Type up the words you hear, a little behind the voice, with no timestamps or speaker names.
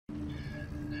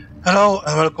Hello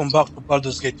and welcome back to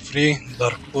Baldur's Gate 3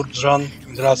 Dark Urge Run.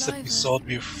 In the last Saliva. episode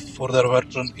we further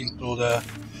ventured into the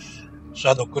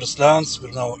Shadow Curse lands. We're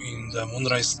now in the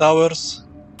Moonrise Towers.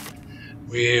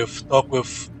 We've talked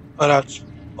with Arach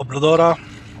Oblodra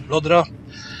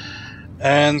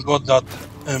and got that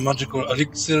magical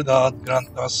elixir that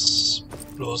grants us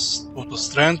 +2 to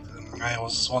strength. I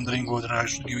was wondering whether I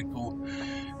should give it to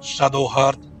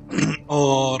Shadowheart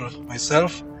or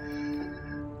myself.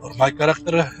 Or my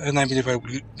character, and I believe I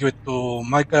will give it to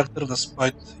my character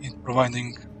despite it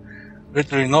providing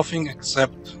literally nothing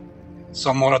except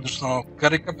some more additional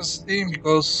carry capacity,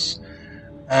 because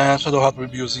Shadowheart will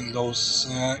be using those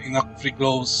enough free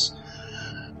glows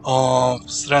of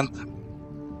strength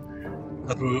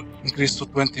that will increase to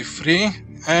 23,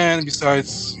 and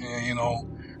besides,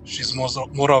 she's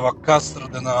more of a caster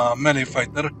than a melee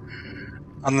fighter,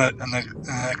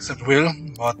 except Will,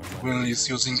 but Will is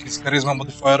using his charisma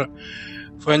modifier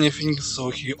for anything,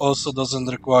 so he also doesn't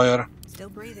require Still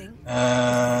breathing.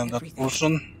 that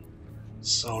potion.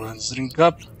 So let's drink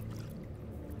up.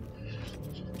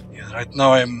 Yeah, right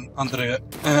now I'm under the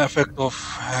effect of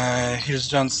his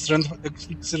giant strength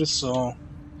elixir, so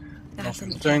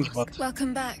nothing changed, but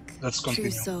welcome back. let's continue.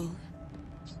 True soul.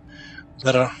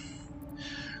 There are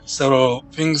several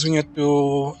things we need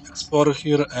to explore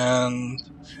here and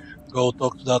go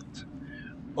talk to that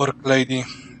orc lady.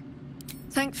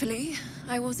 Thankfully,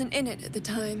 I wasn't in it at the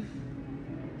time.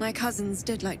 My cousins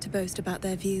did like to boast about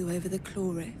their view over the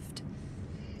claw rift.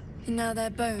 And now their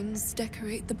bones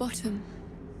decorate the bottom.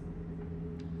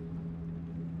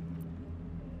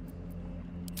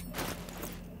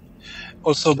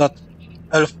 Also, that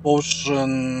elf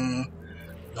potion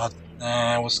that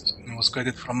was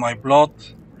created from my blood.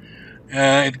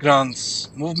 It grants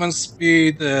movement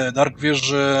speed, dark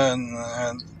vision,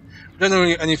 and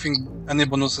generally any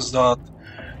bonuses that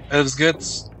elves get.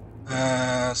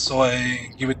 So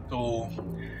I give it to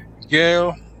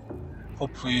Gale.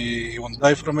 Hopefully he won't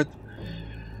die from it.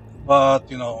 But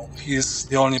he's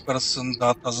the only person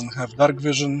that doesn't have dark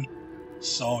vision.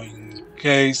 So in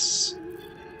case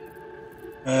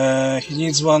he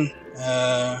needs one,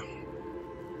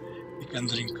 he can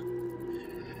drink.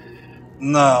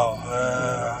 Now,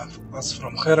 as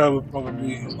from her, I will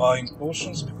probably be buying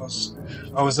potions because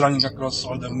I was running across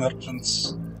all the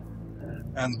merchants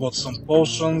and bought some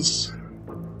potions.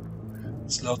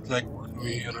 It's not like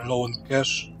we're low on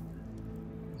cash.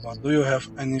 But do you have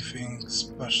anything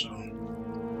special?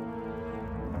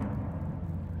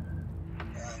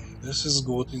 And this is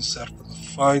good in certain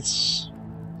fights.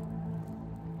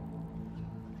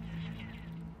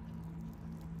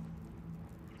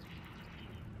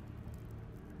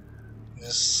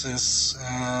 This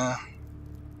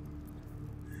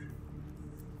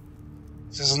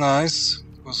is nice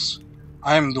because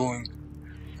I'm doing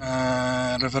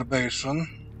reverberation,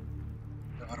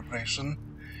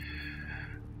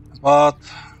 but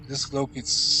this cloak, I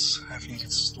think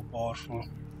it's too powerful.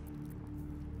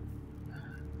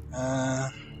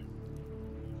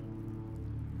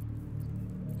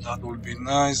 That would be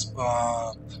nice,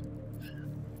 but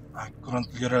I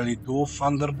currently rarely do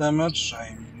thunder damage.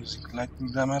 I'm using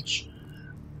lightning damage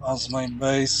as my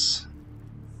base.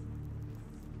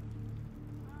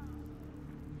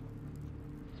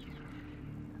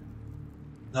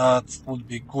 That would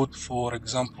be good, for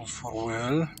example, for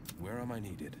Will. Where am I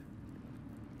needed?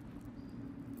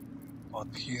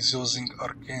 But he's using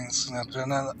arcane synergy,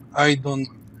 and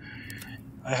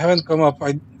I haven't come up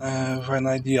with an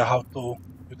idea how to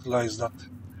utilize that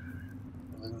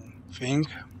thing.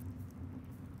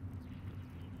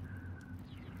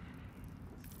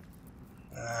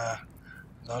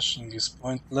 Dashing is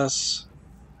pointless.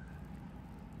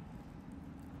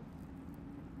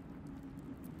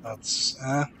 That's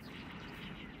that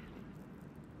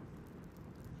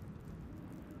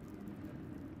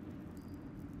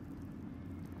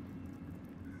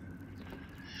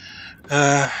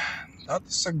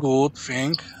is a good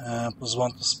thing.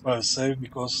 +1 to spell save,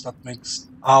 because that makes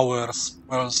our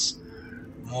spells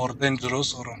more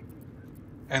dangerous, or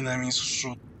enemies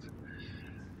should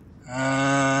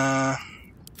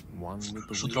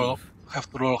have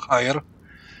to roll higher.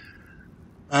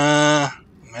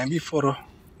 Maybe for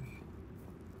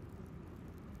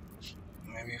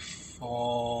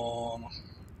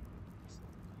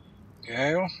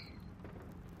Gale.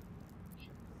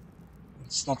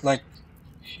 It's not like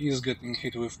he's getting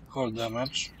hit with cold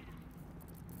damage.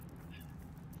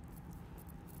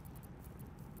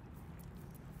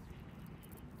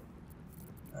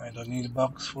 I don't need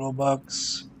bugs, full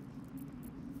bugs.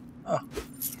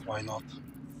 Why not?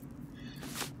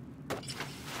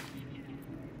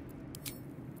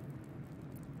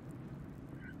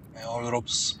 All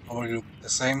ropes probably look the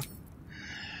same.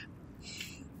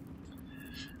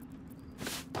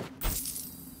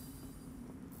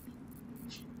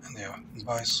 And yeah,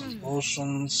 buy some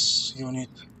potions. You need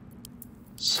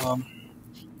some.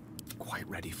 Quite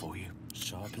ready for you.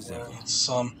 Sharp as You ever. need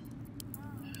some.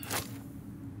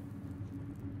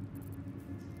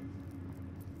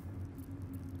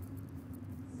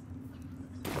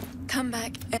 Come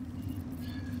back.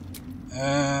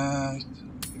 And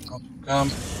go to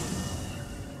camp.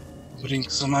 Bring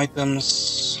some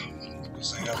items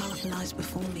because I The have path lies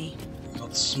before me.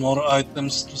 lots more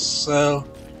items to sell.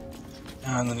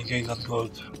 And negate that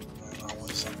gold. Now what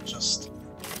is that just?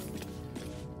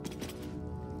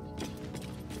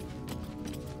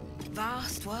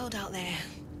 Vast world out there.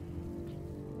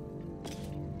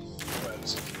 Where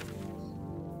is it?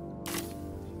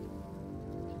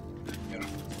 Here.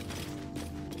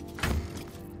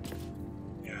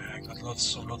 Yeah, I got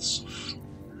lots of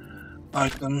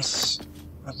items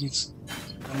that needs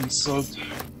to be sold.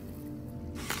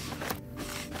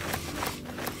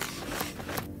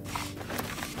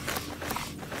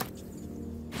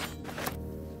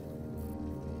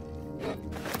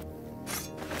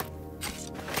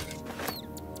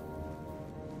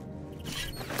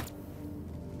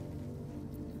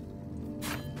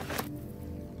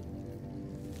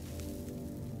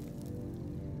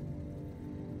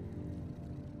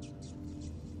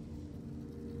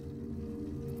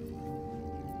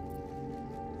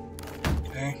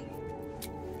 Okay,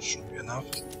 should be enough.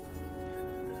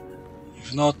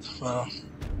 If not, well,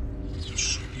 it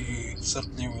should be, it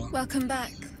certainly will Welcome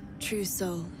back, true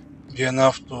soul. be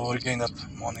enough to regain that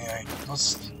money I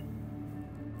lost.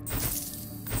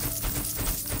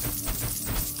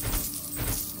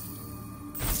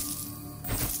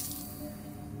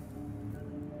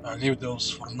 I'll leave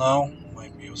those for now,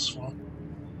 might be useful.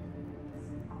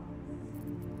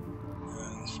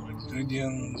 And for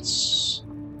ingredients, I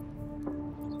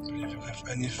don't believe I have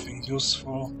anything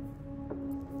useful.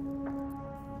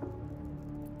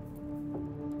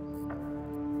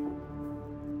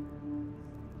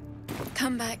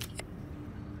 Come back.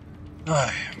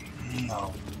 Ay,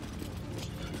 no.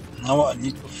 Now I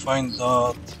need to find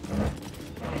that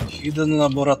hidden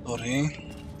laboratory.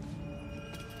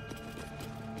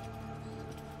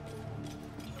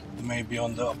 Maybe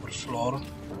on the upper floor.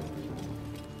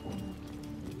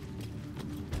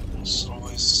 There's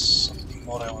always something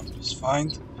more I want to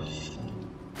find.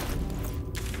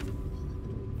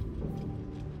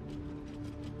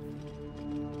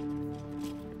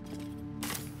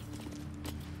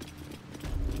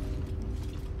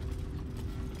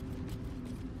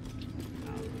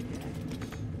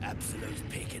 Absolute's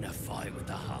picking a fight with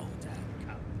the whole damn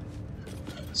camp.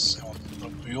 Yes, I want to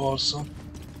talk to you also. I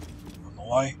don't know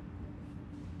why.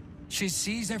 She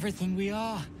sees everything we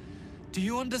are. Do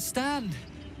you understand?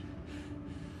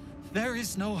 There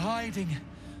is no hiding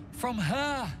from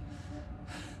her.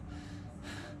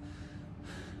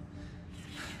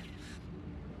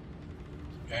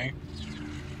 Okay.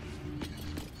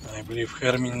 I believe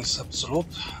her means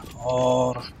absolute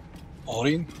or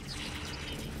Orin.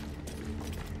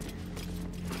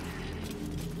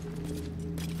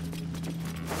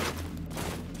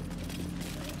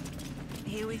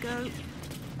 Here we go.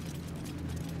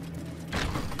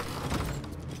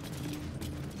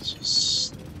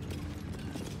 Just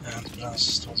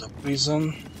entrance to the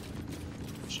prison,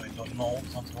 which I don't know,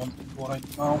 don't want to go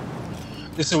right now.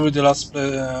 This will be the last.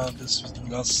 This is the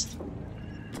last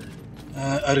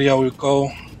area we'll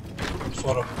go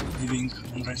before leaving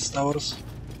Moonrise Towers.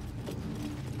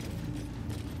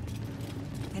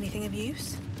 Anything of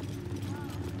use?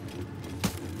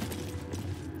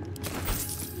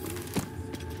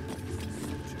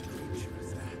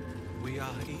 We are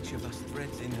each of us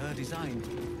threads in her design.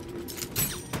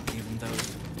 Even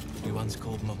those we once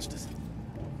called monsters.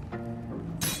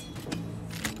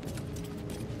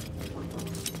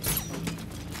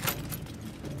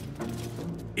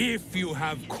 If you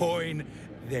have coin,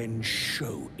 then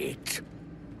show it.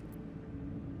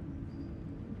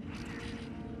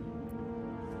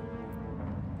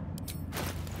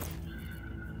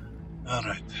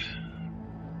 Alright.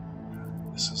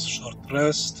 This is short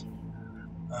rest.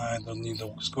 I don't need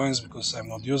those coins because I'm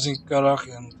not using Karlach,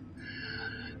 and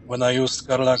when I used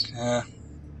Karlach,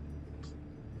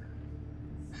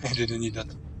 I didn't need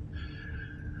that.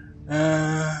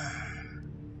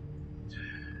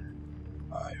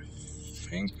 I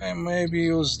think I maybe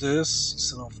use this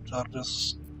instead of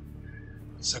charges.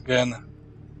 It's again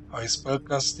high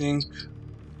spellcasting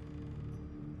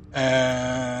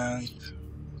and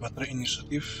better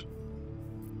initiative.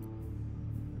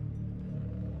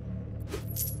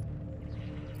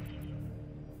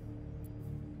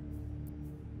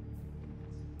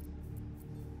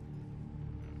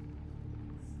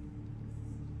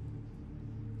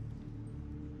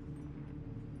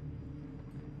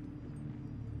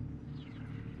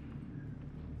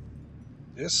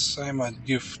 This I might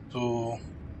give to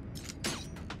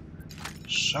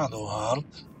Shadowheart.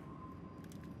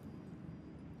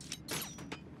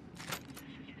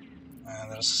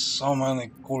 And there's so many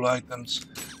cool items,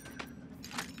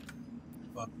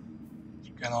 but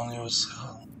you can only use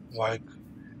like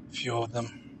few of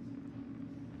them.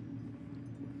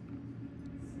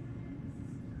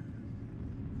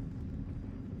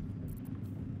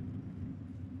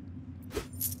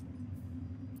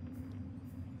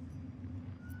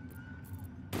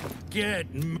 Get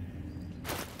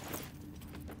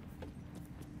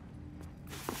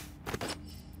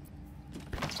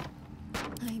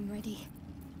I'm ready.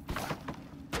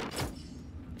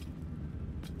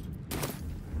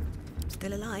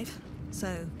 Still alive,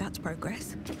 so that's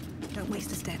progress. Don't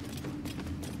waste a step.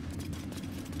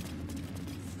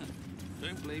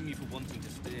 Don't blame you for wanting to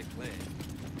steer clear.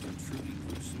 You're truly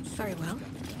gruesome. Very well.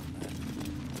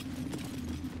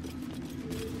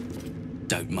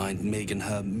 Don't mind Meg and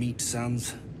her meat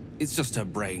sounds. It's just her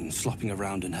brain slopping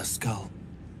around in her skull.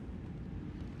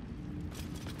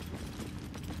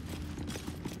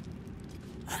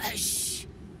 Hush!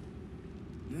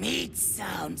 Meat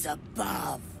sounds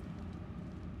above.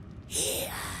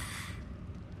 Here.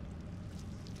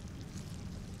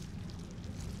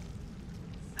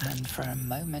 And for a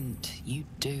moment, you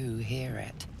do hear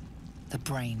it. The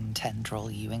brain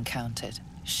tendril you encountered,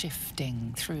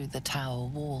 shifting through the tower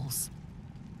walls.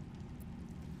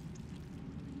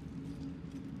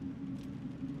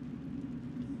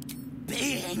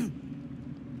 Being.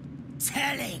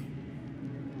 Telling.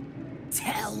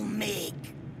 Tell Mig.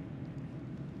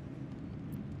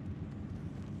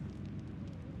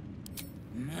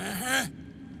 Uh-huh.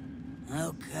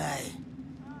 Okay.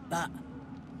 But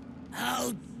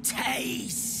I'll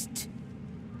taste.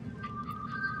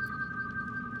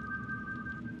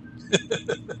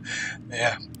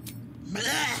 Yeah.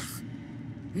 Blech.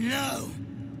 No.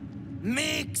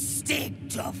 Mig stick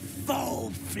to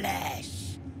full flesh.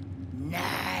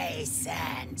 Nice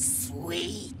and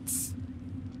sweet.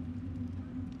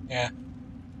 Yeah.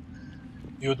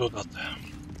 You do that.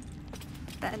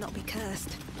 Better not be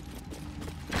cursed.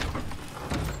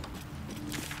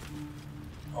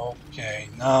 Okay,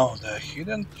 now the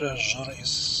hidden treasure is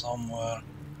somewhere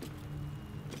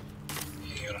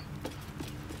here.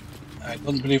 I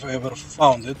don't believe I ever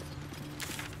found it.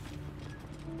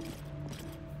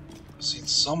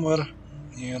 It's somewhere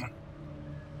near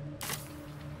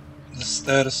the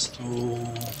stairs to...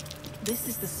 This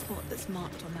is the spot that's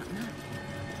marked on that map.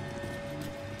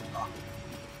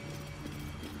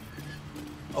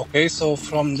 Okay, so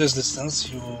from this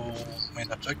distance you made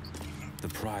a check. the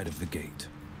pride of the gate.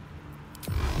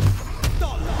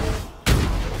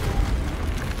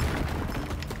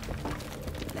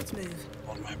 Let's move.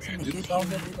 Or maybe I Something did good found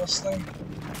here. it last time.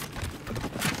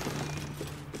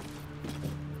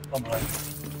 Alright.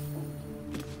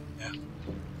 Yeah.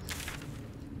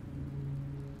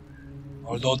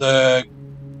 Although the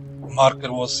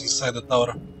marker was inside the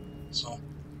tower, so...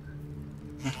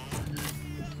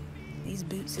 These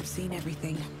boots have seen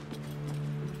everything.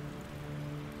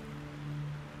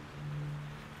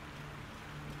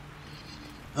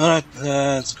 Alright,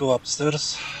 let's go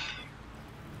upstairs.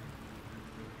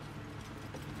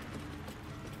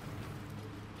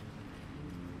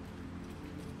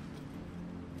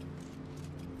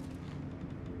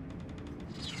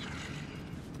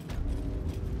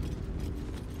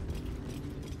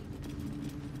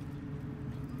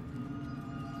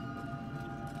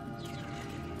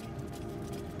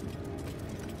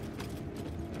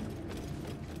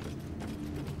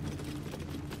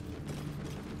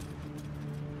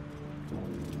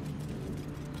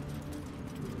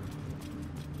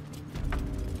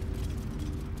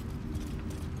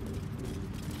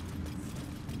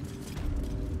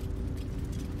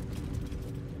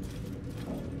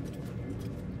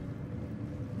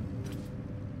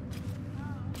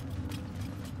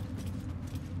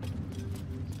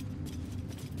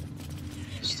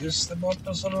 Is this the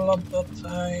Baldur lab that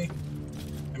I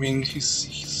mean, his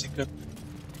secret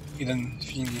hidden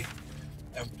thingy?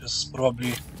 I just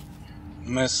probably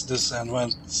missed this and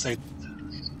went straight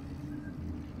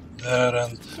there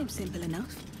and Seems simple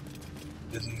enough.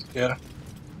 didn't care.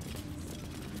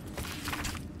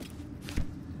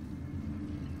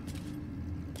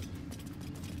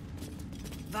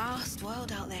 Vast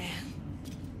world out there.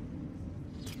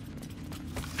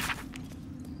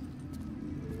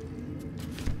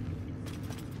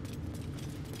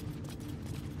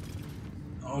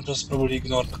 I'll just probably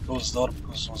ignore the closed door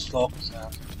because it was locked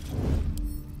and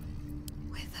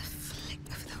With a flick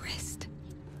of the wrist.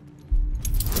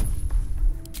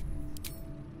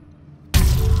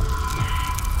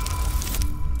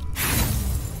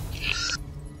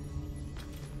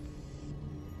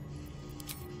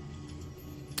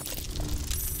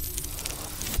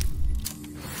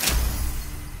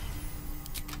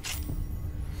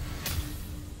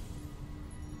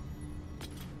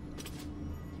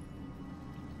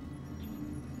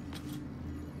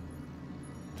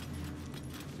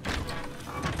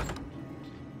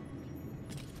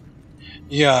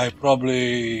 Yeah, I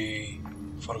probably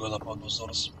forgot about those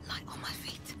doors. Light on my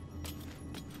feet.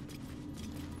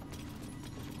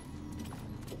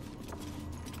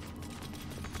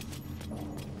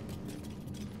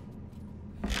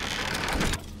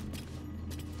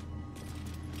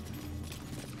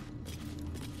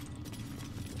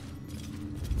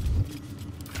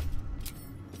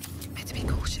 Better be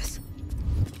cautious.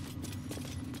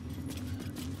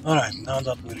 Alright, now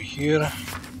that we're here,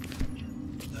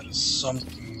 there is something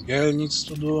Gale needs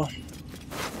to do.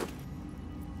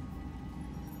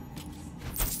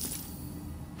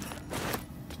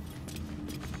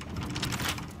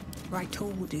 Right tool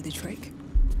will do the trick.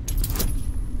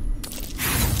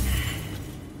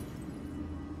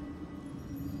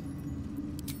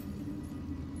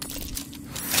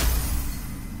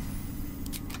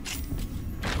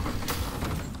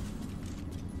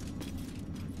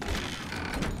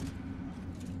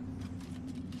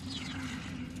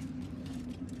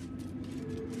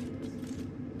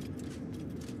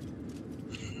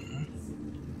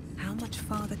 How much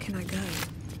farther can I go?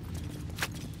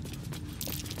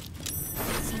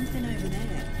 Something over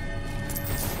there.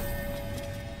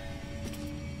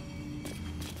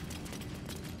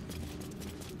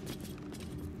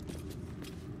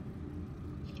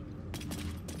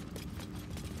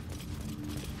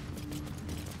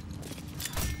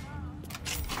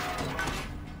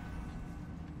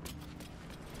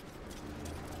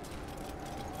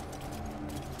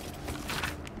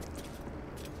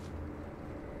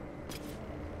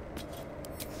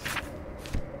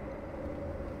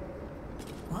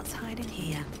 What's hiding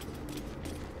here?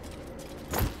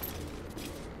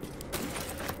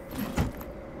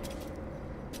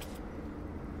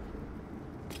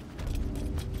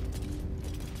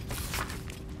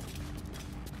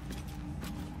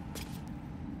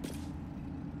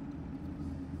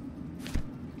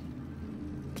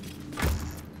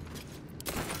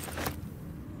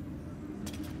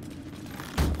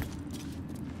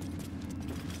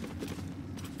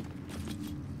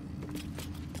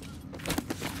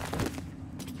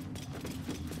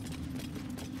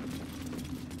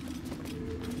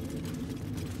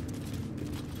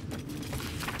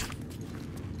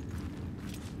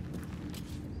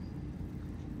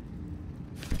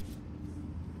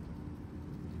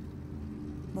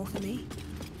 More for me?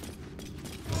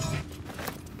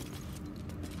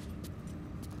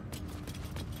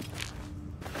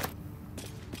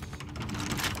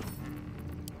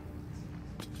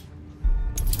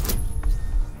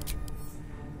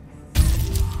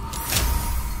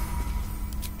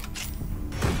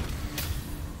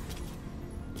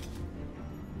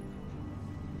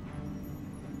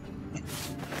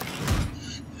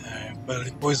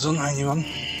 Barely poison anyone.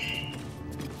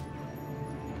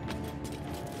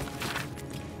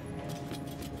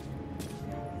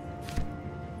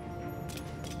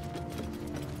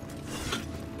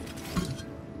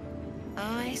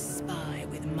 I spy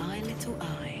with my little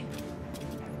eye.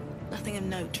 Nothing of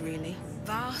note, really.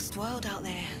 Vast world out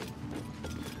there.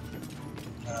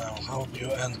 Now, how do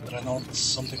you announce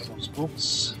something about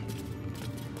books?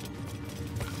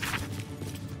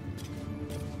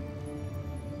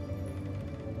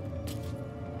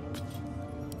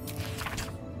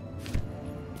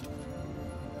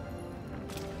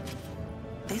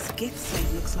 This gift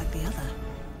slate looks like the other.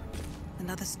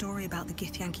 Another story about the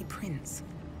Githyanki prince.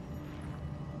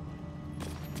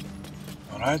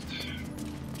 Alright.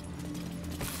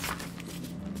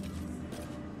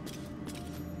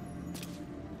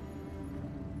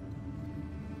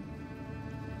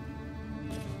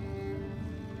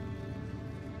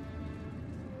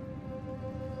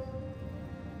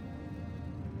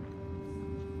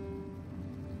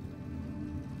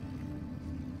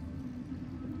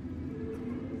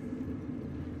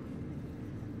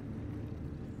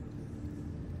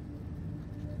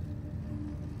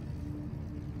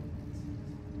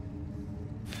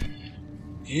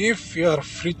 If you are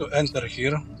free to enter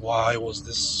here, why is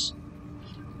this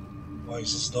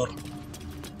door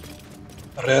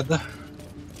red?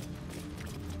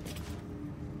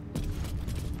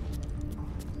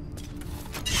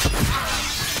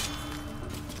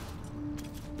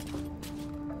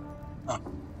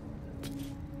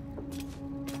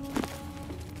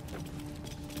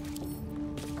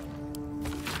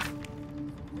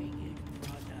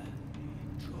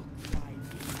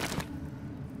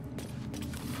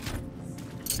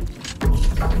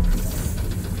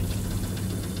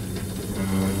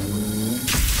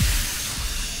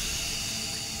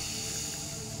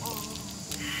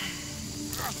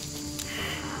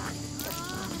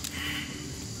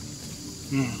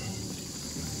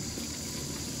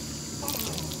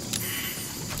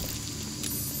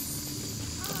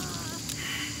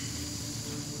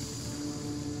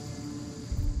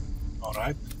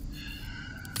 Alright.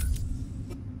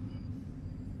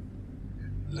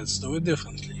 Let's do it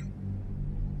differently.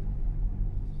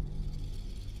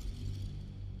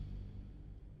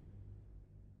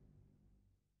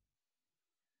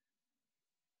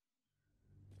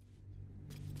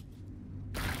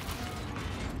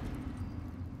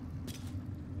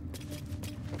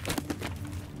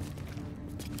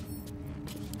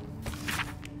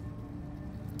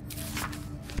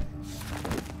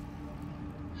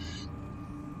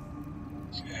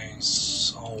 Okay,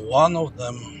 so one of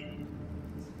them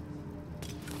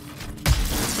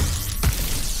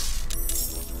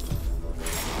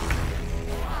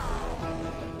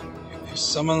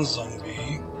summons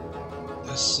zombie.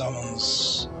 This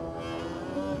summons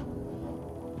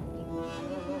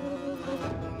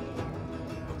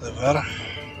whatever.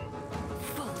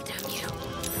 Full, damn you.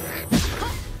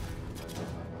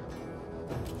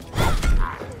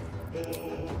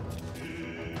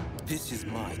 This is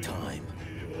my time.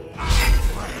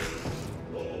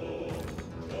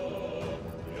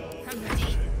 I'm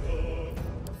ready.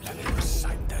 Let me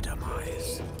recite their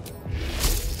demise.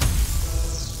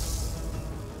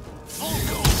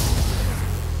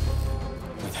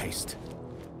 With haste.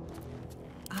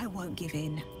 I won't give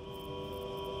in.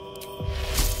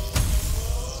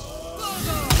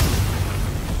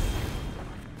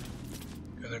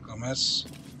 Here they come, yes.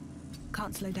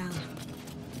 Can't slow down.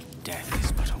 Death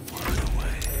is but a word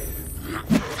away.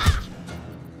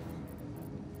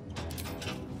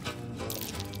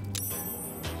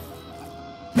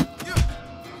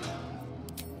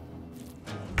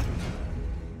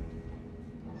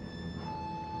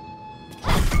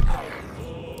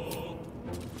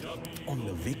 On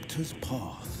the victor's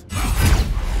path.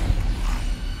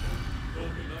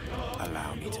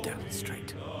 Allow me to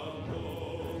demonstrate.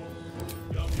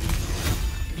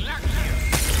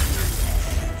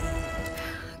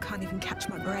 Can't even catch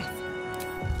my breath.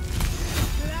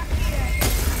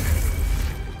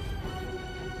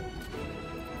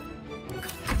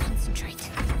 Got to concentrate.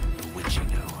 The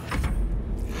witching hour.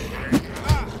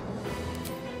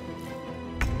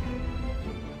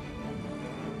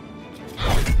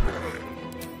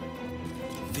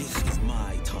 This is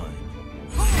my time.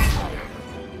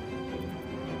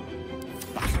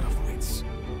 Battle of wits.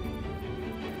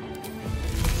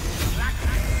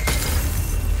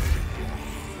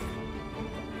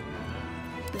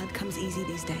 Blood comes easy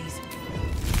these days.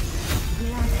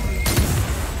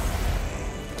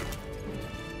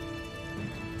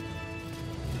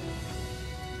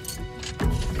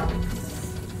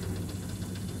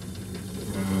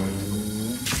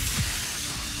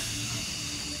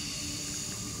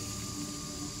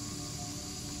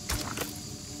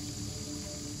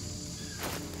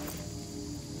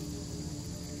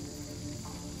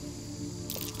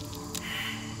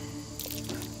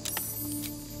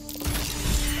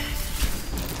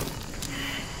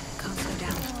 Can't slow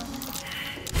down.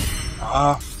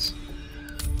 Ah,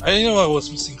 I knew I was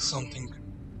missing something.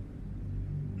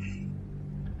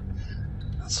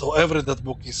 So every dead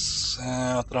book is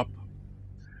a trap.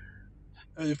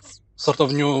 It's sort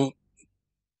of new.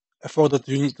 I thought that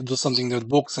you need to do something with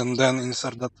books and then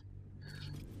insert that.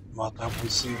 But I will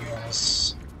see if I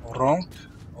was wrong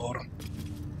or.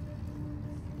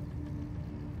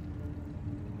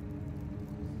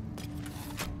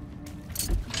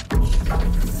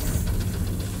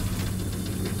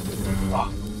 Ah,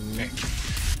 okay.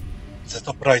 It's the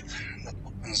top right that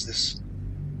opens this.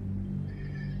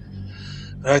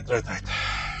 Right.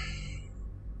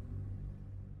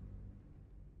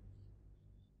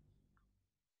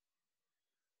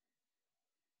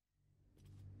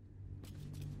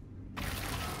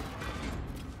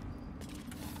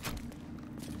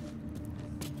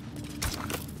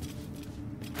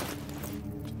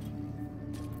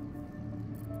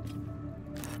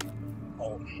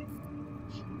 Oh.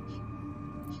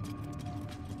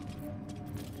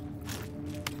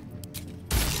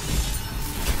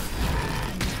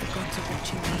 Gods are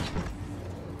watching me.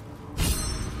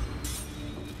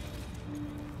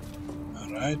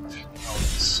 Alright, now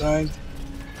this side.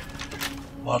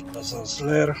 Baldur's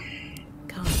lair.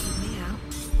 Can't keep me out.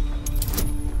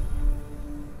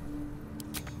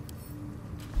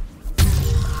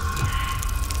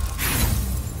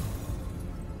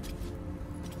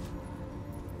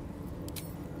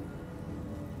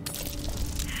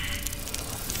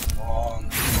 On.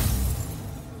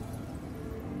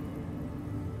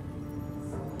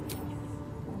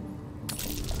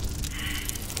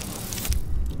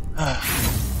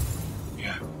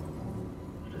 Yeah.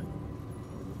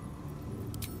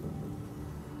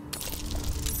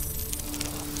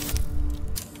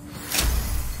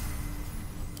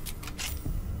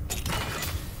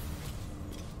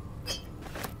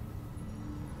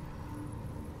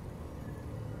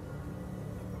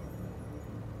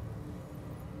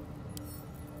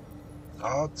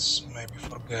 That's maybe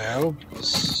for Gale,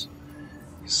 because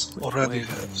he's already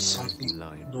have something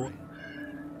to do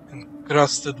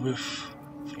encrusted with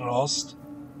frost.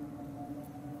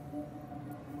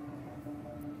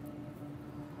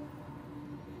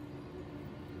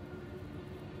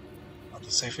 At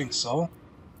least I think so.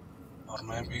 Or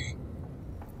maybe...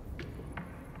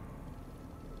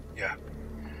 yeah.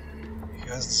 He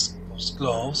has those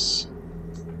gloves.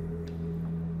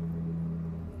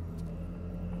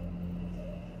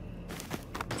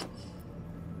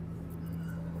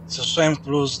 It's a shame to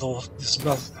lose this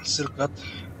circuit.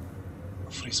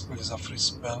 A free spell is a free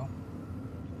spell.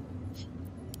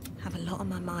 Have a lot on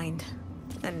my mind.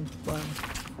 And, well,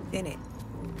 in it.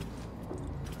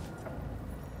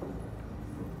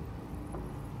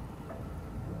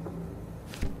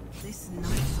 This night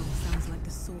song sounds like the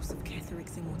source of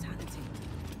Ketheric's immortality.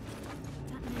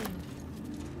 That name.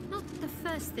 Not the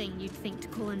first thing you'd think to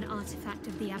call an artifact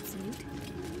of the Absolute.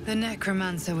 The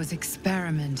necromancer was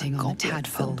experimenting on the filled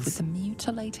tadpoles with the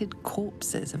mutilated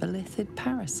corpses of illithid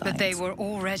parasites. But they were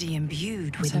already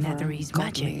imbued with Whatever Nethery's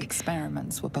ungodly magic.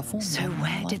 experiments were performed. So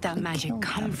where did that magic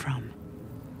come from?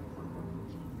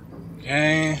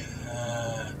 Okay.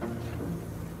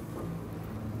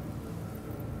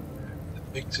 The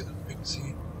pixie.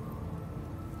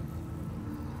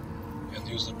 Can't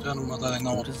use the term, but I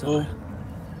know what to do.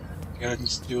 Okay,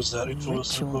 needs to use the ritual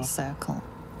circle.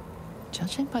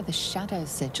 Judging by the shadow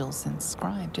sigils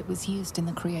inscribed, it was used in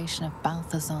the creation of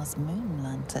Balthazar's moon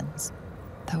lanterns.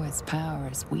 Though its power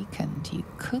is weakened, you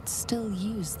could still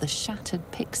use the shattered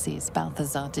pixies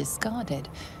Balthazar discarded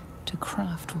to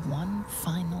craft one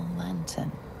final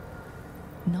lantern.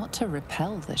 Not to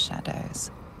repel the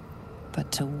shadows,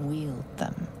 but to wield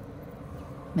them.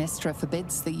 Mystra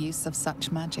forbids the use of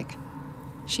such magic.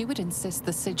 She would insist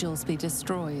the sigils be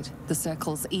destroyed, the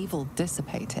circle's evil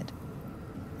dissipated.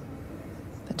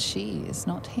 But she is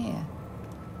not here,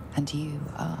 and you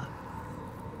are.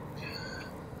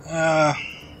 Yeah,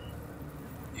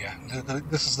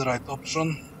 this is the right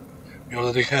option. We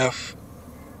already have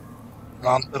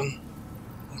lantern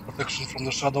and protection from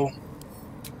the shadow.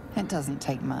 It doesn't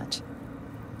take much.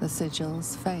 The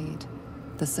sigils fade,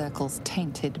 the circle's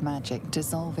tainted magic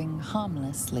dissolving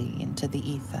harmlessly into the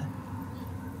ether.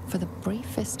 For the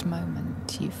briefest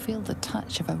moment, you feel the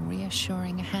touch of a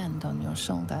reassuring hand on your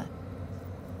shoulder.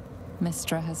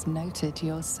 Mystra has noted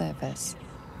your service.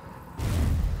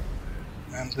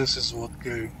 And this is what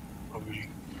Gil probably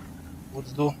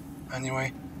would do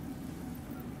anyway.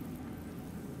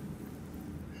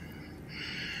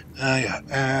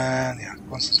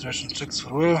 Concentration checks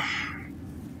for will.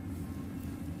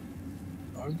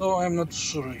 Although I'm not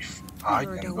sure if I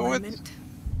can do it.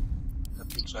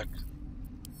 Let me check.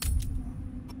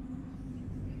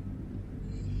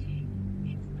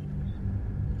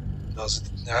 Does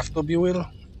it have to be will,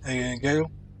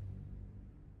 Gale?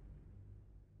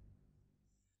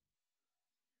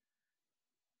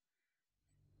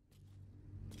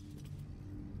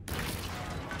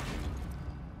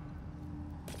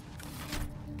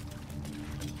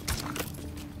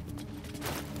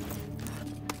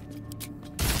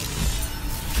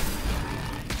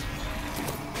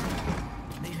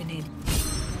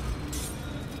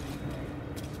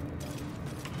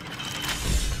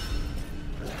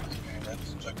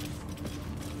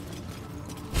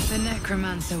 The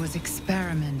necromancer was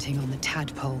experimenting on the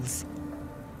tadpoles.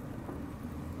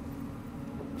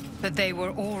 But they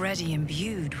were already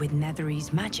imbued with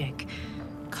Nethery's magic.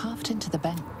 Carved into the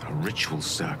bench. A ritual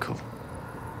circle.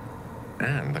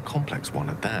 And a complex one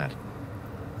at that.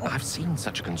 I've seen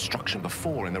such a construction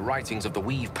before in the writings of the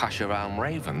Weave Pasha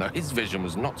Raven, though his vision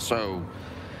was not so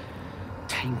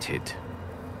tainted.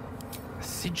 The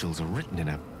sigils are written in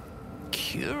a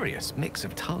curious mix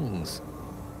of tongues.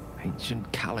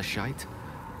 Ancient Kalashite,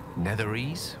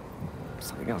 Netherese,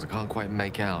 something else I can't quite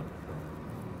make out.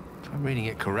 If I'm reading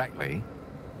it correctly,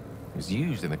 it was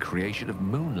used in the creation of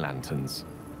moon lanterns.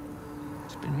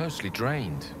 It's been mostly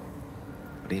drained,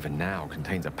 but even now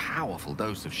contains a powerful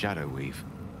dose of shadow weave.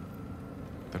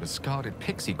 The discarded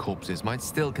pixie corpses might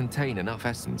still contain enough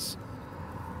essence.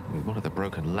 With one of the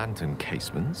broken lantern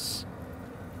casements...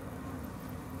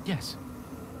 yes,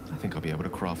 I think I'll be able to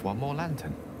craft one more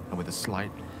lantern, and with a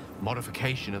slight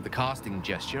modification of the casting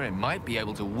gesture, it might be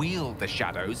able to wield the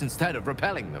shadows instead of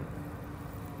repelling them.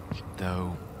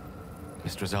 Though,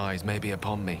 Mystra's eyes may be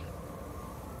upon me,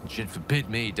 and she'd forbid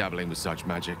me dabbling with such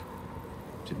magic.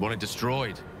 She'd want it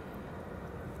destroyed.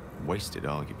 Wasted,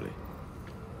 arguably.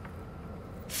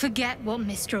 Forget what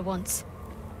Mystra wants.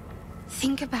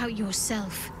 Think about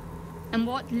yourself, and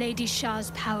what Lady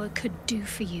Shah's power could do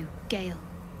for you, Gale.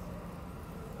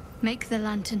 Make the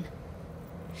lantern,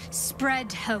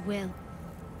 Spread her will.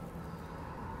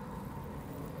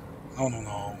 No, no,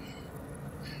 no.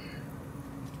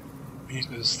 We need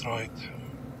to destroy it.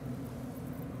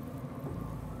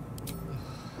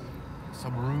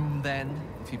 Some room then,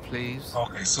 if you please.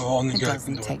 Okay, so only It God can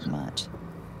doesn't do take it. much.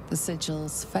 The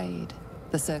sigils fade,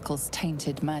 the circle's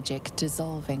tainted magic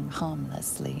dissolving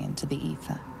harmlessly into the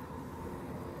ether.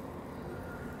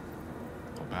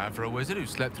 Not bad for a wizard who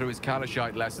slept through his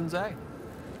Kalashite lessons, eh?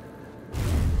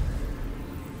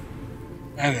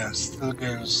 And yeah, still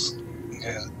gets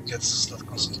that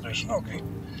concentration. Okay.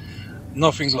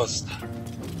 Nothing lost.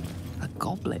 A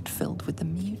goblet filled with the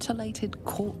mutilated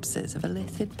corpses of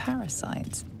illithid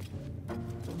parasites.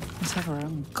 Whatever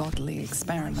ungodly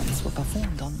experiments were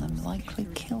performed on them likely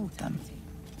killed them.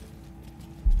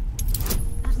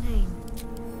 That name.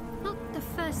 Not the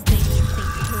first thing you think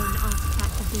to call an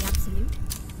artifact of the Absolute.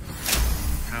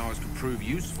 Powers could prove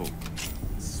useful,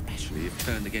 especially if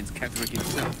turned against Ketherick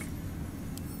himself.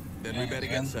 Then we better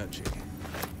get searching,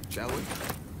 shall we?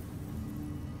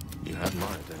 You had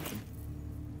my attention.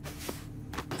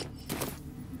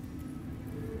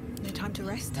 No time to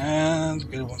rest? And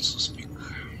Gil wants to speak.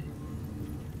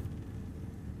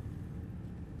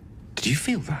 Did you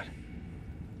feel that?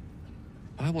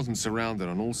 If I wasn't surrounded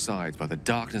on all sides by the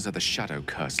darkness of the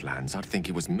shadow-cursed lands, I'd think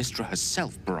it was Mystra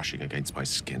herself brushing against my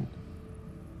skin.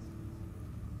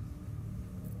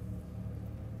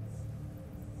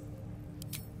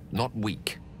 Not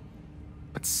weak,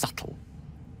 but subtle.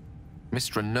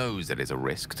 Mystra knows it is a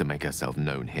risk to make herself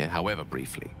known here, however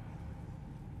briefly.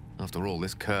 After all,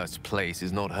 this cursed place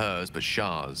is not hers, but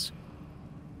Shah's.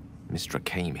 Mystra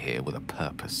came here with a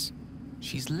purpose.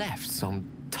 She's left some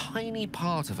tiny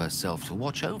part of herself to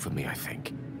watch over me, I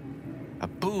think. A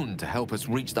boon to help us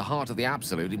reach the heart of the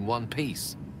Absolute in one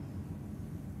piece.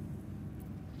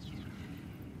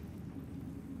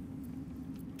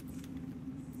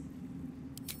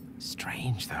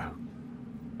 Strange, though,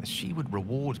 that she would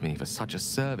reward me for such a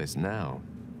service now.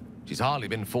 She's hardly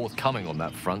been forthcoming on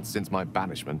that front since my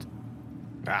banishment.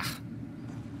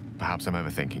 Perhaps I'm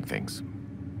overthinking things.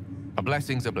 A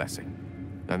blessing's a blessing,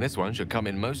 and this one should come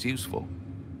in most useful.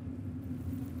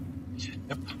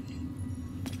 Yep.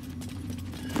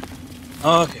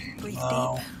 Okay. Breathe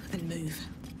Now, deep and move.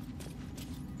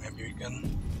 maybe we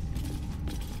can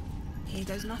Here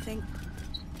goes nothing.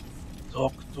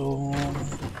 talk to...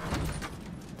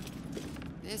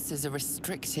 This is a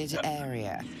restricted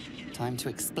area. Time to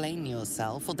explain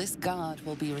yourself, or this guard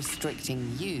will be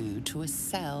restricting you to a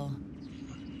cell.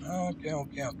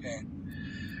 Okay.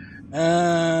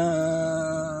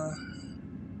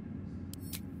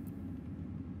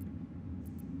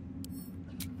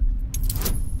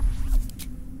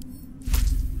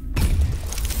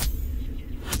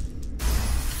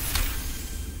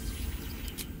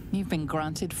 You've been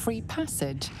granted free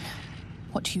passage.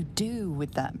 What you do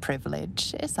with that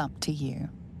privilege is up to you.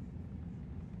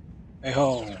 Hey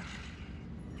ho.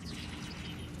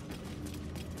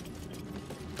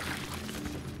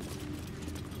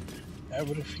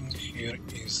 Everything here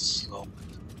is locked.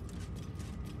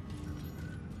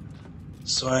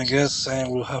 So I guess I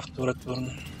will have to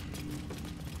return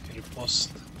here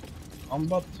post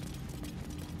combat.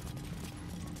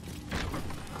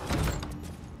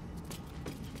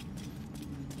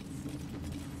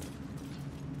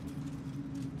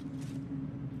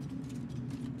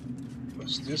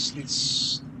 Because this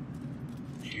leads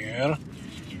here.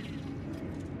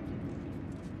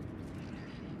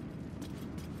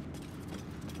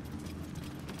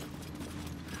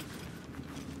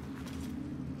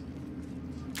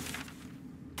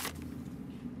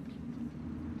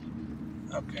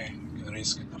 Okay, you can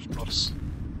risk it, of course.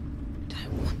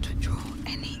 Don't want to draw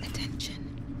any attention.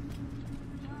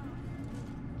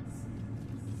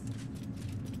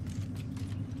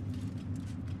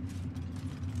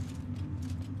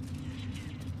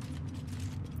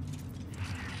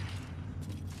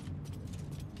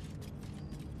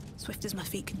 Swift as my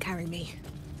feet can carry me.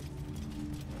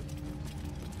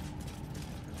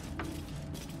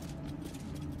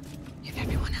 If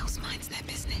everyone else minds their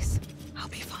business, I'll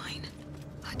be fine.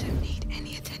 I don't need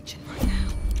any attention right now.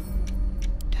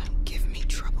 Don't give me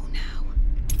trouble now.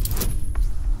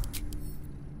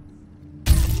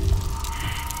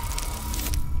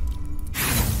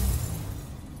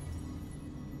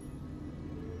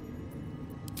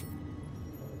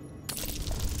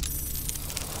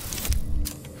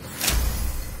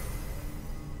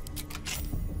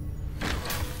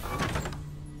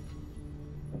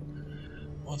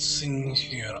 What's in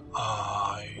here?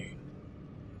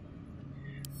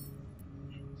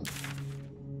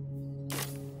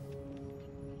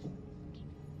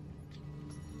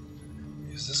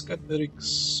 Is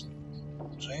Ketherick's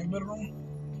chamber room.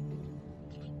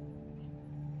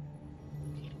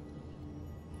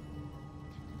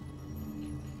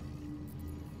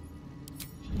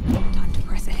 Time to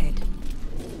press ahead.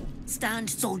 Stand,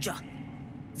 soldier.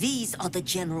 These are the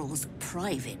General's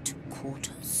private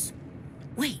quarters.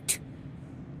 Wait.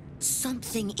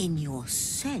 Something in your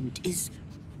scent is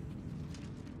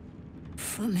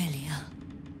familiar.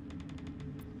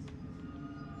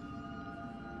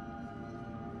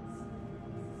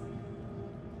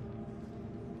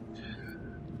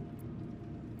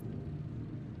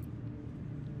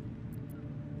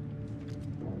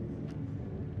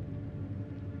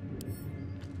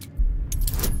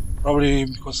 Probably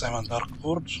because I'm a Dark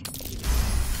Forge.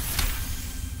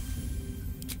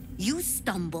 You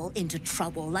stumble into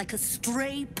trouble like a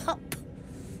stray pup.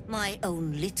 My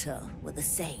own litter were the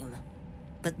same,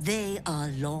 but they are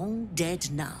long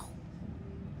dead now.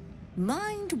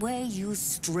 Mind where you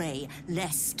stray,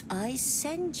 lest I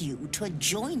send you to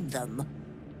join them.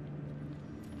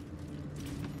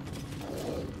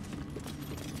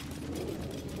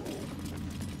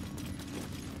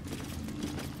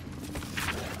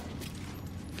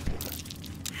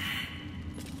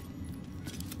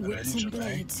 Whips and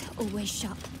blades, always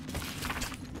sharp.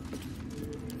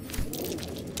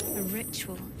 A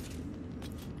ritual.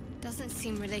 Doesn't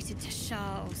seem related to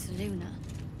Shah or Selûne.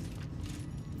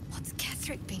 What's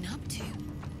Ketherick been up to?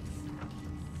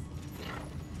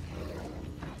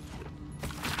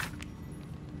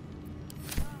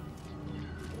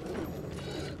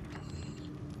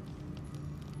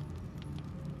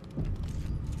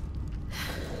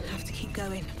 Have to keep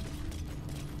going.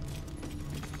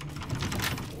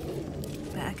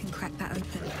 Bet I can crack that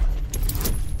open.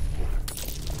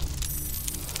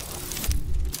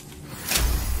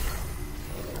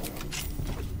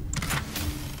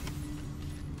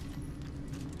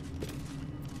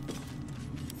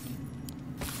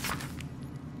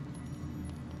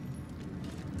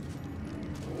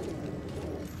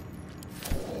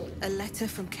 A letter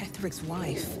from Ketherick's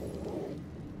wife.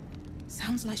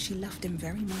 Sounds like she loved him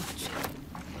very much.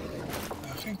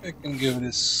 I think I can give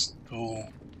this to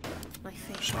My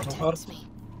faith Shadowheart. protects me.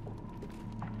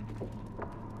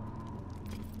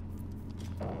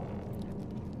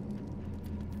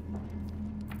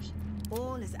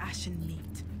 All is ashen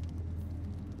meat.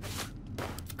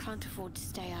 Can't afford to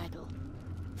stay idle.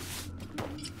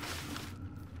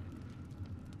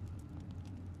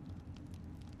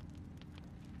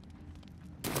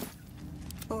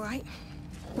 All right.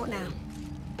 What now?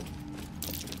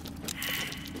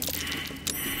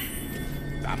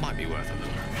 That might be worth a look.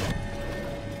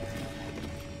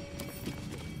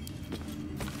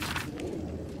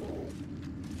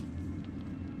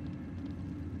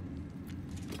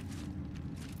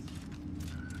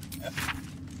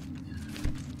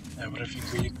 Everything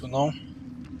we need to know.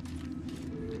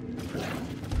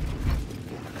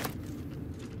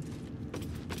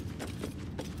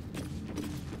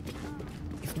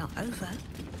 If not over,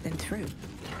 then through.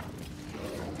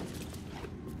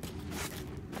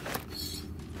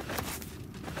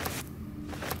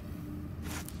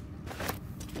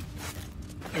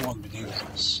 It won't be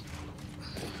dangerous.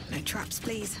 No traps,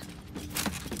 please.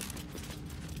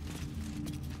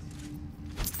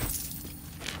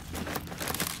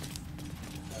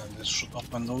 And this should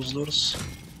open those doors.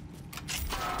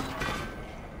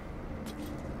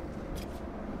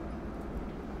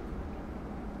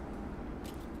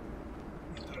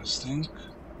 Interesting.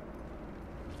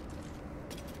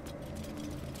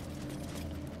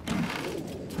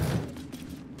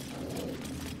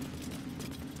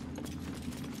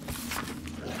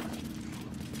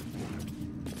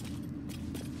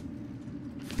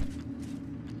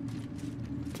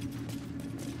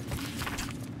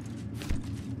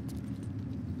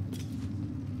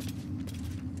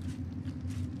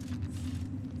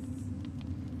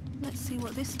 Let's see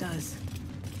what this does.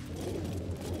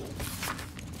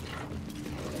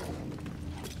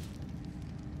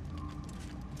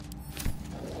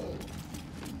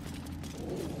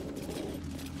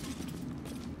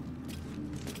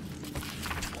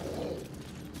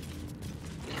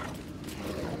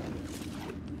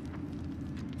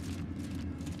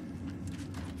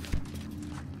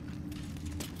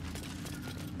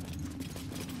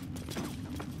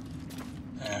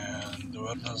 And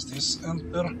where does this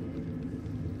enter?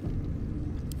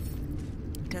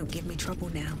 Don't give me trouble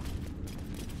now.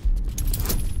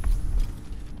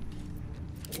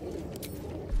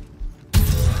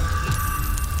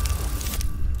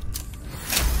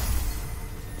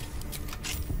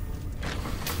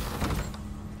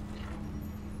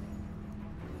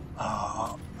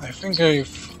 I think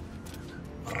I've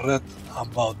read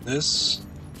about this.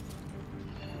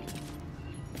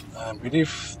 I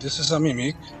believe this is a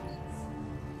mimic,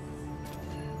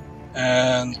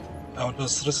 and I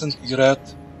just recently read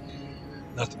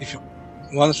that if you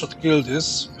one-shot kill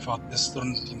this without this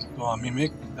turned into a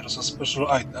mimic, there's a special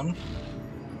item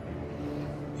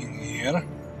in here.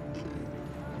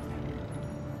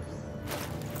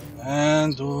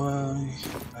 And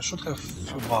I should have a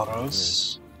few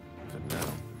barrels.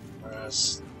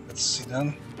 Let's see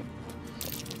them.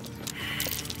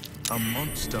 A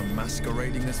monster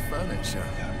masquerading as furniture.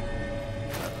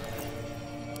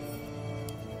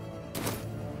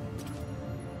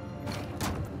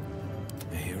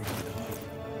 Here we are.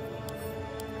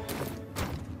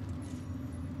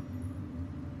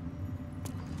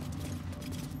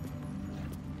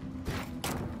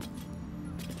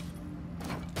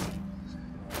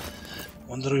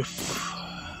 Wonder if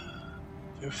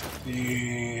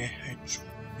 50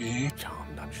 HP.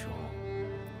 Charmed, I'm sure.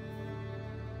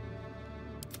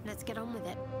 Let's get on with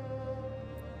it.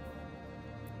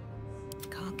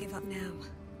 Can't give up now.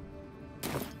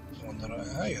 Wonder,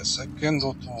 yes, I can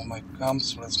go to my camp,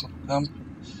 so let's go to camp.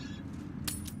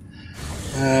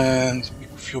 And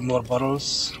pick a few more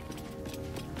barrels.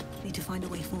 Need to find a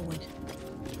way forward.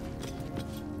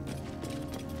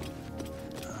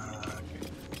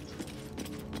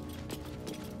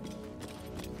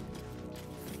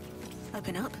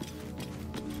 Open up.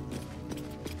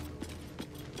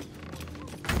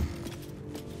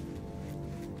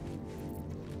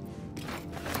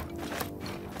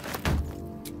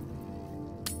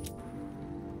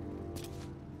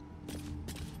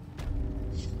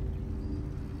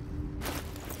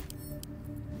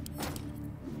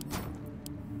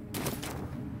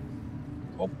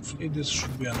 Hopefully this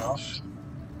should be enough.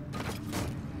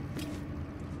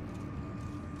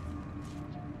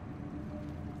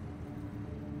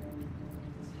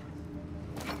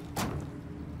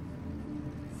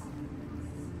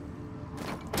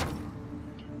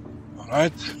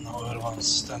 Alright, now everyone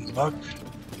stand back.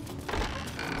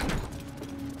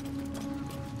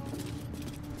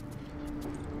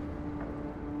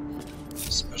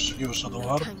 Especially you,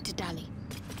 Shadowheart. Time to dally.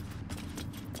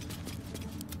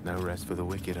 No rest for the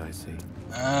wicked, I see.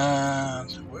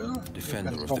 And, well,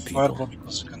 Defender you can of go the people. fireball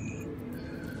because you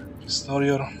can restore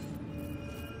your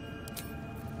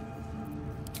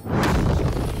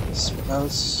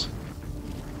spells.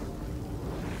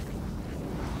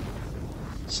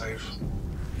 Save.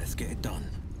 Let's get it done.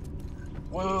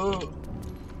 Well,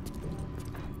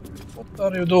 what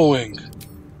are you doing?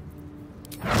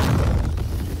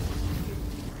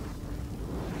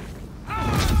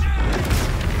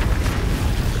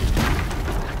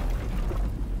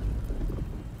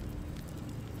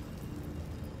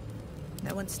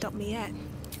 No one stopped me yet.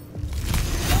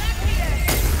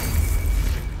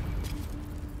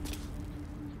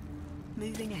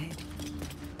 Moving ahead.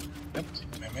 Yep,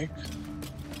 mimic.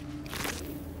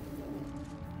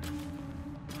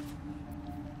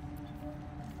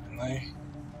 And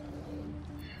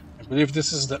I believe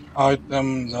this is the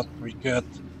item that we get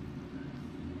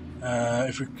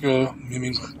if we kill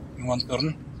mimic in one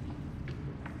turn.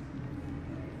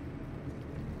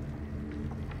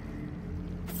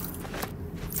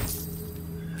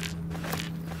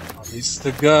 It's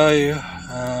the guy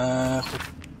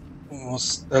who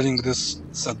was telling this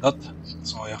said that,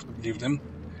 so I have to believe them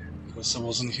because I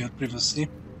wasn't here previously.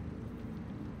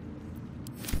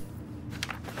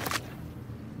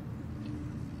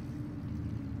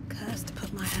 Cursed to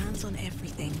put my hands on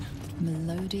everything.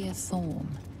 Melodia Thorn,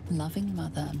 loving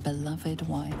mother, beloved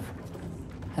wife.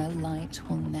 Her light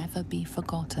will never be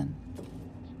forgotten.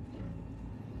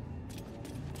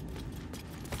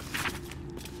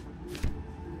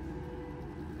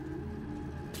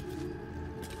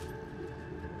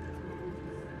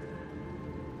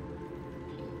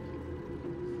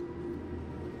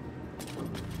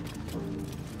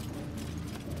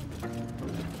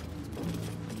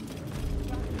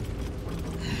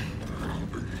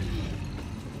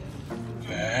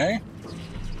 Okay.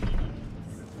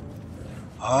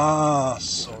 Ah,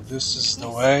 so this is the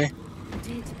way.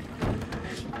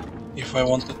 If I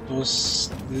wanted to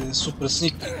super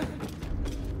sneaky.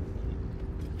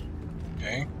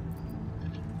 Okay.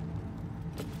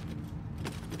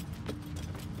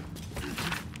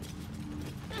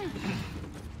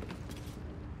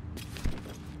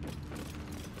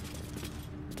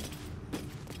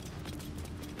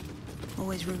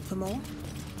 Always room for more.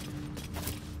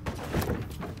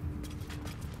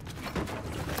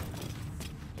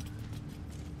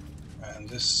 And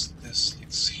this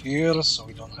is here, so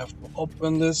we don't have to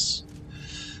open this.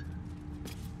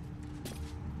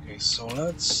 Okay, so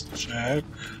let's check.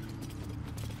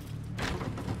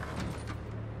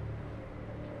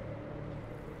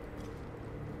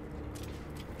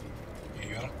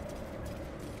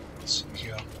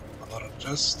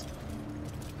 chest.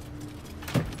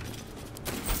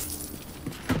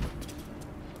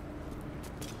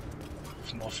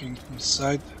 Nothing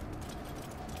inside.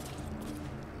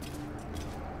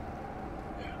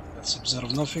 Yeah, let's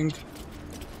observe nothing.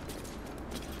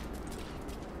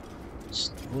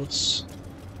 Just roots.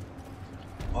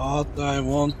 But I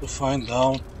want to find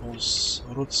out those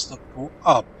roots that go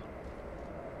up.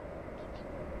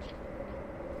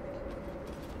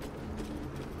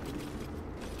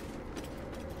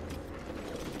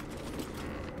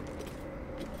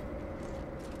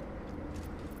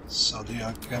 Sadly,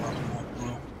 I cannot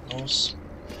go to those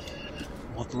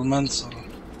battlements or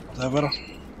whatever.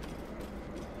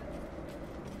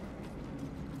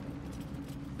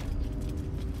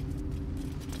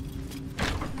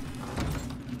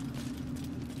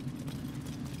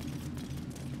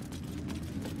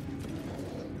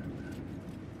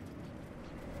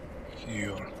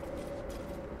 Here.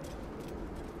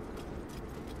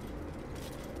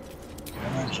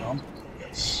 Can I jump?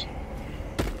 Yes.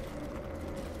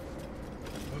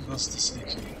 Where does this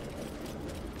lead me?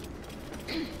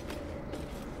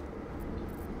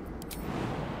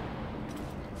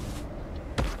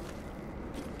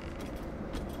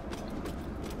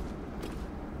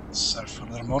 Search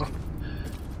furthermore.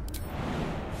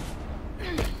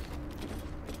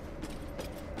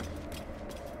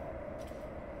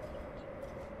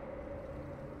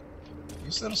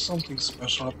 Is there something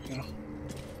special up here?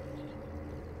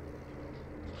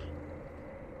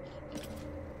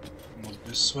 Not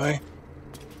this way.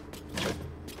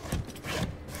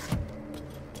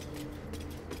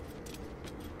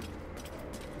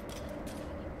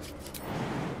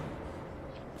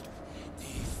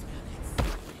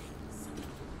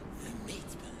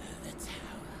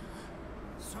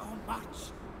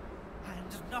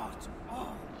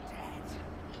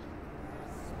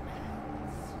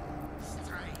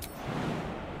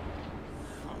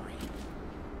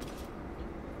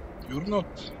 You're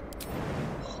not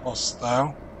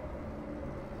hostile.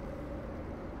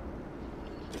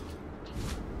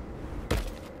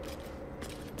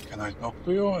 Can I talk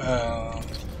to you and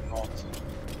not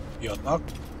be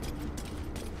attacked?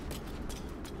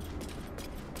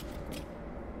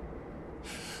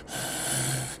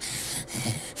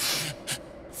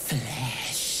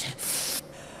 Flesh.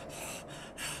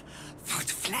 Foot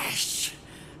flesh.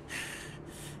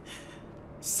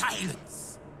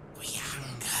 Silence. We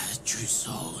hunger, true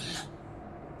soul.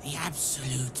 The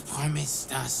Absolute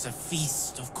promised us a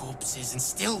feast of corpses, and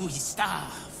still we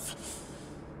starve.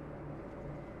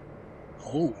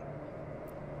 Oh.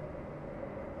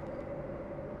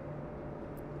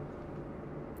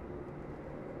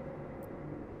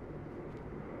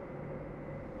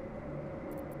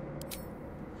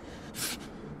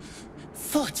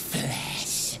 Foot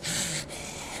flesh.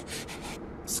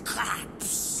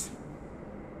 Scraps.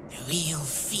 The real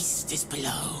feast is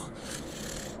below.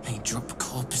 They drop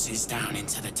corpses down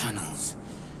into the tunnels.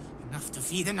 Enough to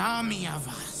feed an army of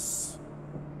us.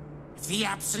 If the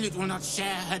Absolute will not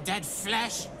share her dead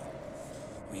flesh,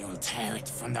 we will tear it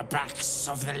from the backs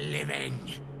of the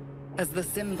living. As the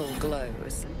symbol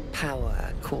glows,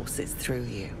 power courses through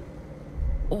you.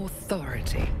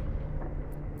 Authority.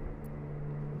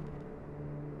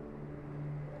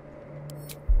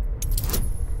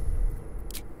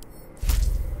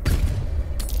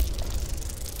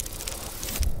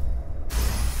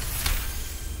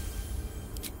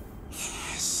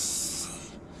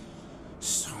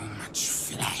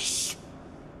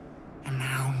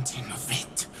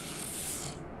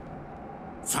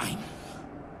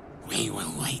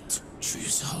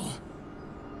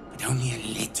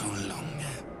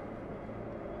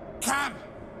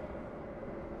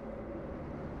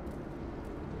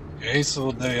 Okay,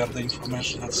 so they are the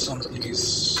information that something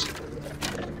is...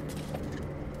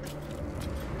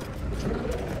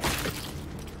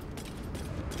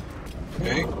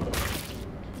 Okay.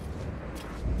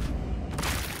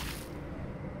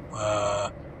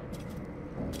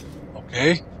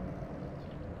 Okay.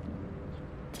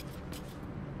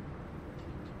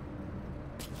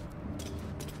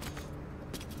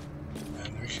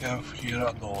 And we have here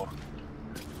a door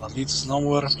that leads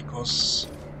nowhere because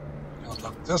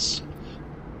like this.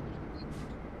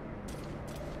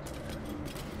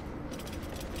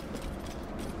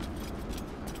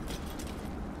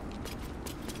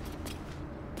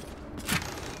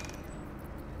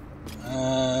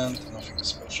 And nothing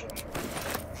special.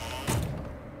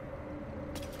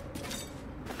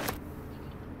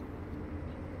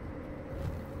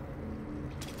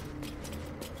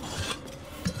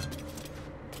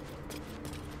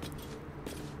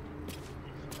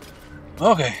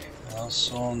 Okay.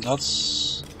 So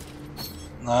that's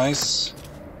nice.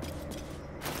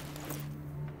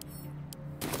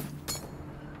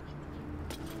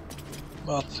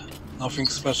 but nothing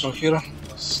special here.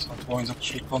 There's no point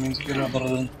actually coming here other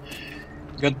than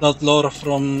get that lore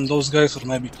from those guys or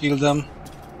maybe kill them.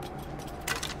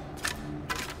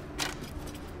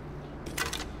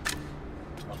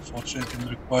 Unfortunately, it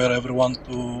will require everyone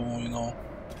to, you know,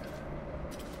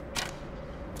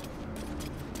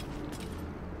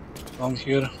 come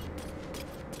here.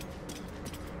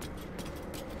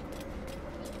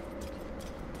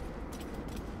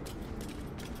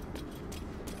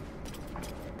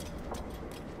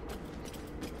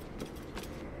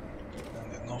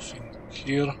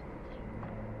 Here,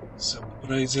 it's a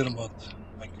brazier, but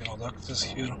I cannot access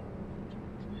here.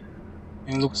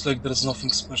 It looks like there's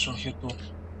nothing special here to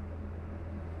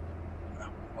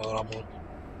bother about.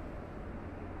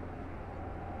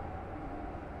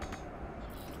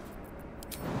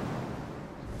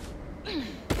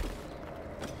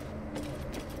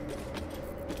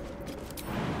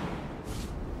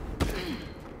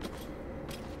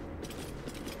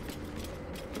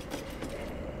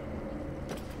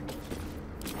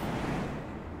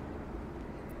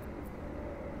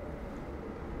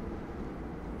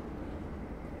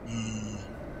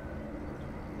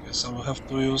 Guess I will have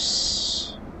to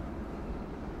use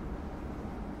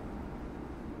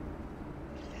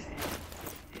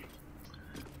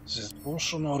is it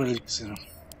potion or elixir?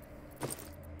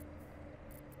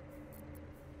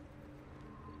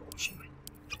 Potion.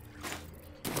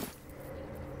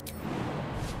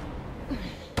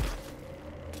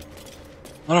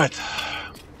 Alright.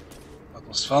 That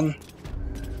was fun.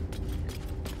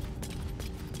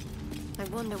 I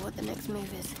wonder what the next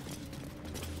move is.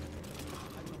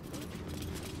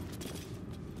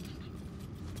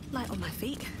 Light on my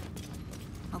feet.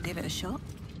 I'll give it a shot.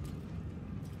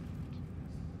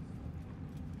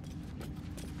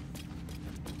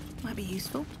 Might be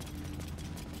useful.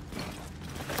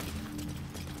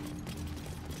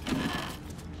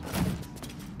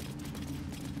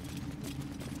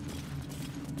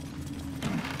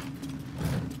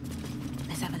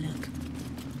 Let's have a look.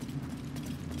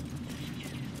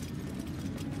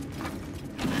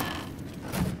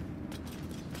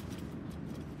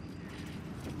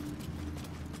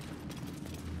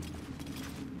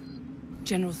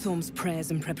 General Thorm's prayers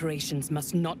and preparations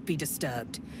must not be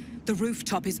disturbed. The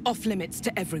rooftop is off limits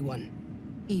to everyone.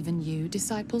 Even you,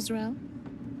 Disciples Rel?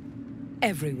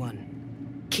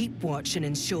 Everyone. Keep watch and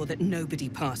ensure that nobody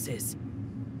passes.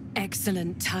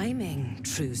 Excellent timing,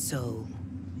 true soul.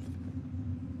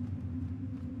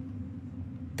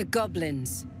 The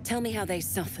goblins. Tell me how they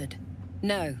suffered.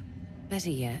 No,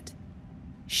 better yet,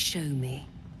 show me.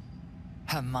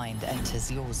 Her mind enters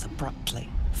yours abruptly,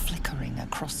 flickering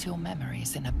across your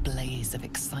memories in a blaze of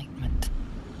excitement.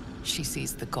 She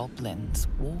sees the goblins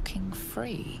walking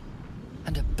free,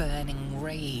 and a burning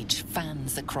rage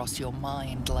fans across your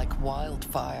mind like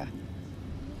wildfire.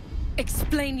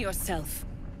 Explain yourself.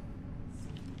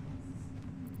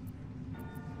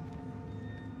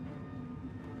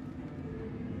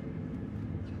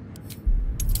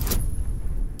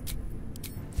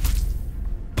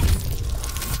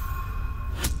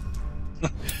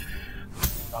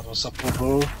 That was a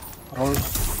poor roll.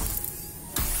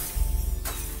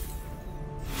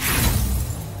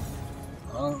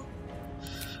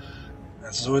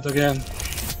 Let's do it again.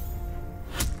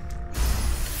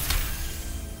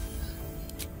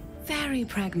 Very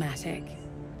pragmatic,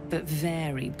 but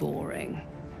very boring.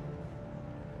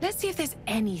 Let's see if there's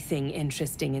anything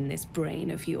interesting in this brain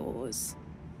of yours.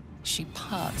 She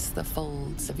parts the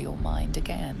folds of your mind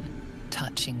again,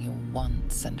 touching your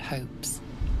wants and hopes,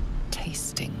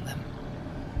 tasting them.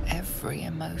 Every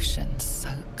emotion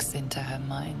soaks into her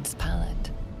mind's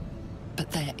palate.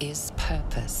 But there is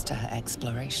purpose to her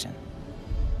exploration.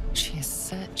 She is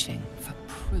searching for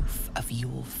proof of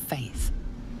your faith.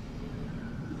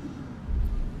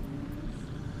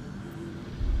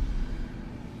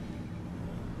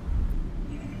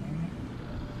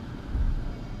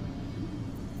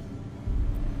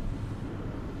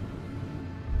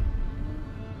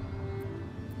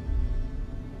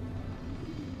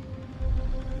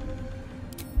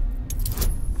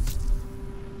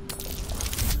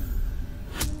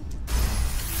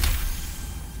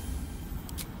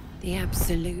 The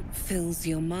absolute fills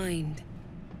your mind.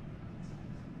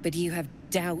 But you have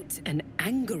doubt and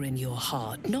anger in your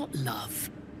heart, not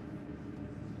love.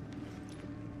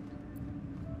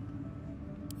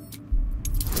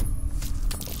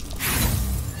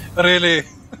 Really?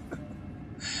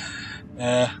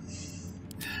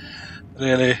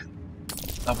 Really?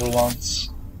 Double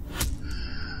ones.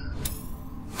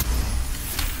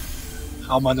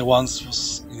 How many ones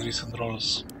was in recent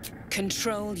rolls?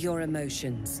 Control your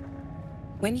emotions.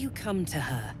 When you come to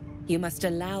her, You must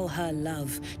allow her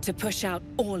love to push out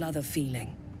all other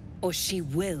feeling, or she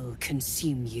will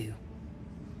consume you.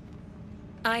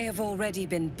 I have already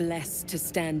been blessed to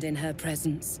stand in her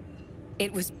presence.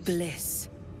 It was bliss.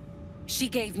 She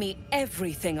gave me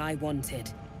everything I wanted.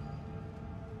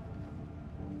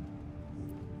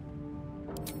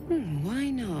 Why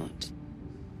not?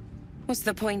 What's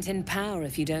the point in power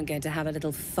if you don't get to have a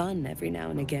little fun every now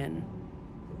and again?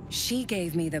 She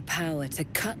gave me the power to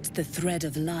cut the thread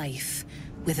of life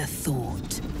with a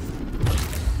thought.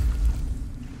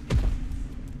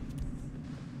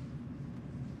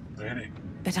 Really?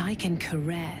 But I can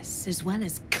caress as well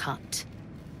as cut.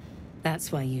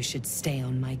 That's why you should stay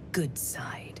on my good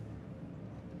side.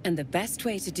 And the best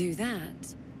way to do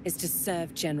that is to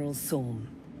serve General Thorm.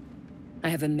 I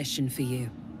have a mission for you.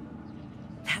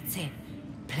 That's it.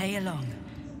 Play along.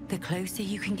 The closer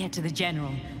you can get to the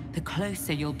General, the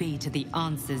closer you'll be to the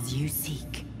answers you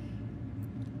seek.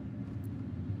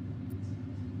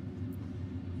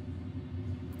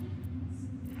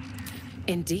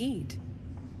 Indeed.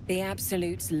 The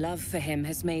Absolute's love for him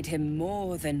has made him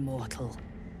more than mortal.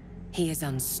 He is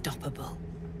unstoppable.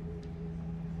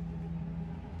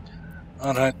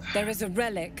 All right. There is a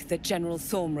relic that General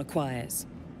Thorm requires.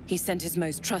 He sent his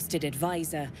most trusted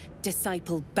advisor,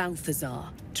 disciple Balthazar,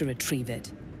 to retrieve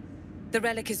it. The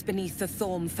relic is beneath the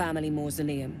Thorm family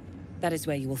mausoleum. That is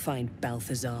where you will find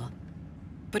Balthazar.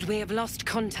 But we have lost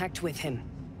contact with him.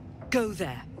 Go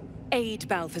there, aid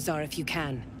Balthazar if you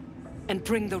can, and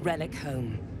bring the relic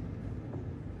home.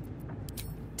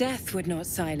 Death would not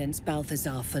silence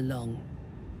Balthazar for long.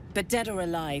 But dead or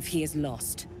alive, he is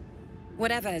lost.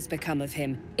 Whatever has become of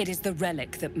him, it is the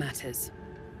relic that matters.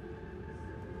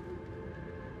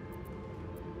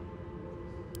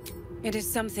 It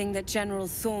is something that General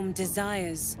Thorm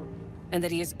desires, and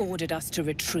that he has ordered us to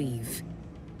retrieve.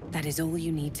 That is all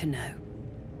you need to know.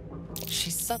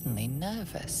 She's suddenly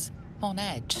nervous, on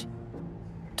edge.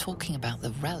 Talking about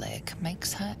the relic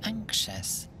makes her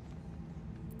anxious.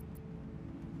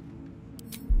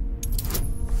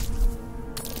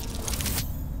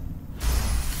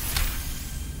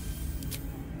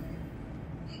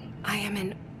 I am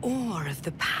in awe of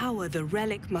the power the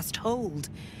relic must hold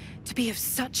to be of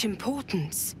such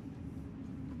importance.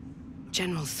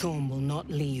 General Thorm will not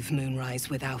leave Moonrise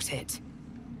without it.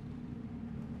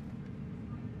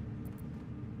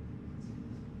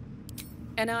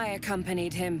 And I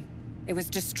accompanied him. It was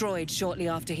destroyed shortly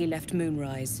after he left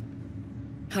Moonrise.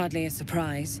 Hardly a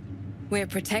surprise. We're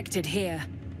protected here,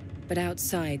 but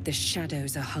outside the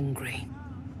shadows are hungry.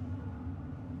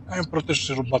 I'm pretty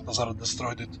sure Balthazar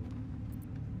destroyed it.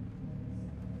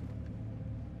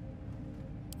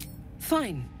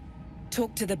 Fine.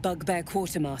 Talk to the Bugbear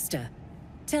Quartermaster.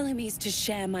 Tell him he's to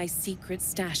share my secret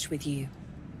stash with you.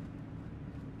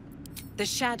 The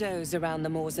shadows around the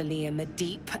mausoleum are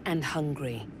deep and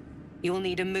hungry. You'll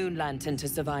need a moon lantern to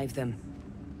survive them.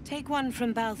 Take one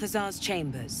from Balthazar's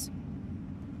chambers.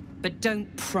 But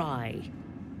don't pry.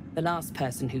 The last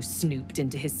person who snooped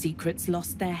into his secrets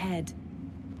lost their head.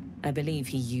 I believe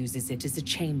he uses it as a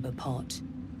chamber pot.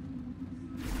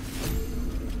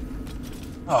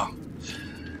 Ah.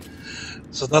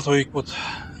 So that way we could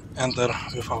enter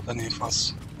without any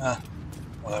fuss.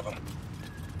 Whatever.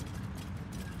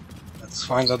 Let's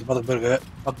find that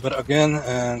Bugbear again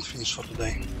and finish for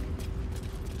today.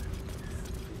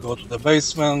 Go to the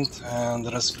basement and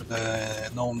rescue the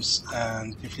gnomes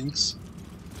and tieflings.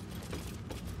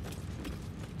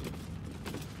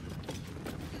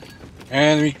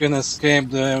 And we can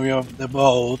escape the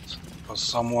boat because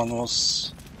someone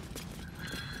was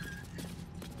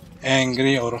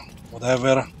angry or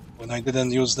whatever when I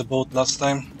didn't use the boat last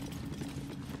time.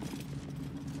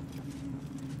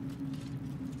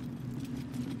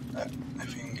 I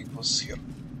think it was here.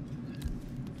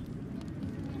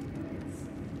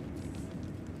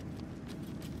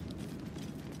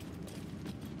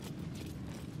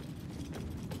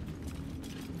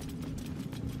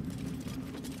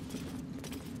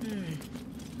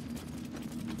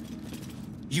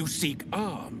 You seek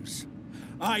arms?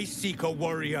 I seek a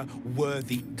warrior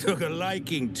worthy took a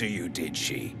liking to you, did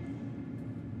she?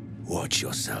 Watch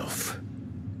yourself.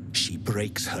 She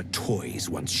breaks her toys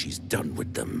once she's done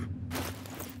with them.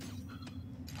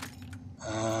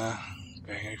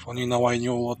 Okay, if only now I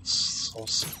knew what's so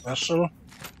special.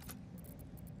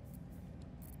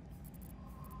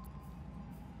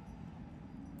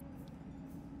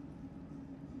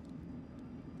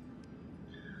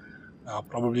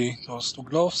 Probably those two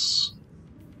gloves.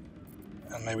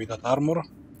 And maybe that armor.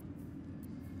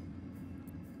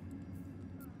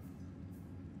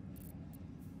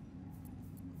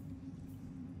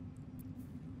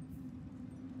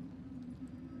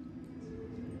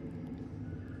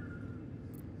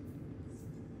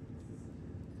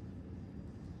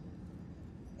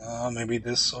 Maybe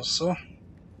this also.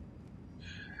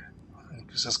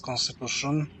 Increases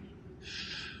Constitution.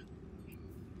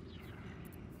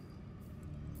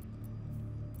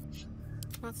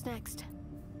 What's next?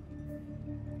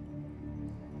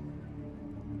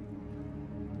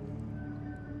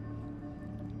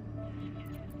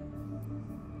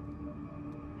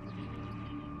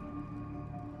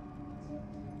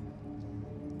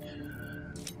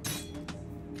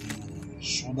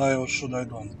 Should I or should I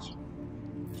don't?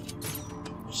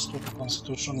 Plus 2 to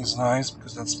Constitution is nice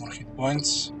because that's more hit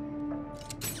points.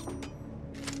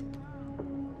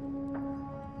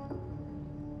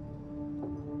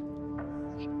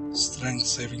 Strength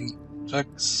saving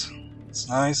checks, it's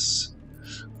nice.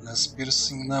 Less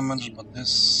piercing damage, but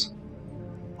this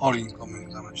all incoming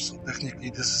damage. So technically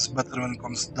this is better when it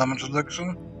comes to damage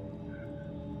reduction.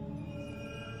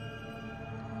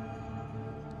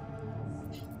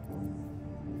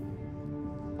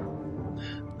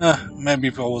 Maybe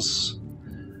if I was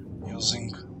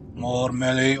using more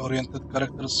melee oriented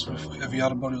characters with heavy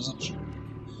armor usage.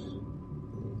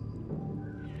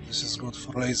 This is good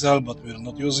for Lae'zel, but we're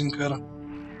not using her.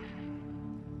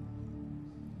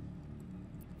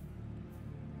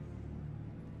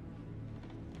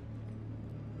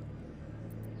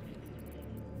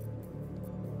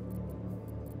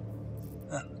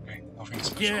 Okay, nothing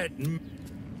special.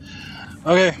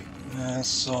 Okay,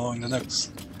 so in the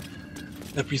next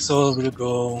episode we'll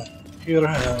go here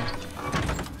and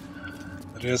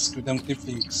rescue them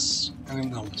tieflings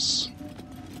and gnomes.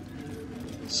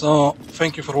 So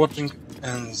thank you for watching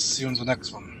and see you in the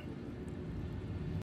next one.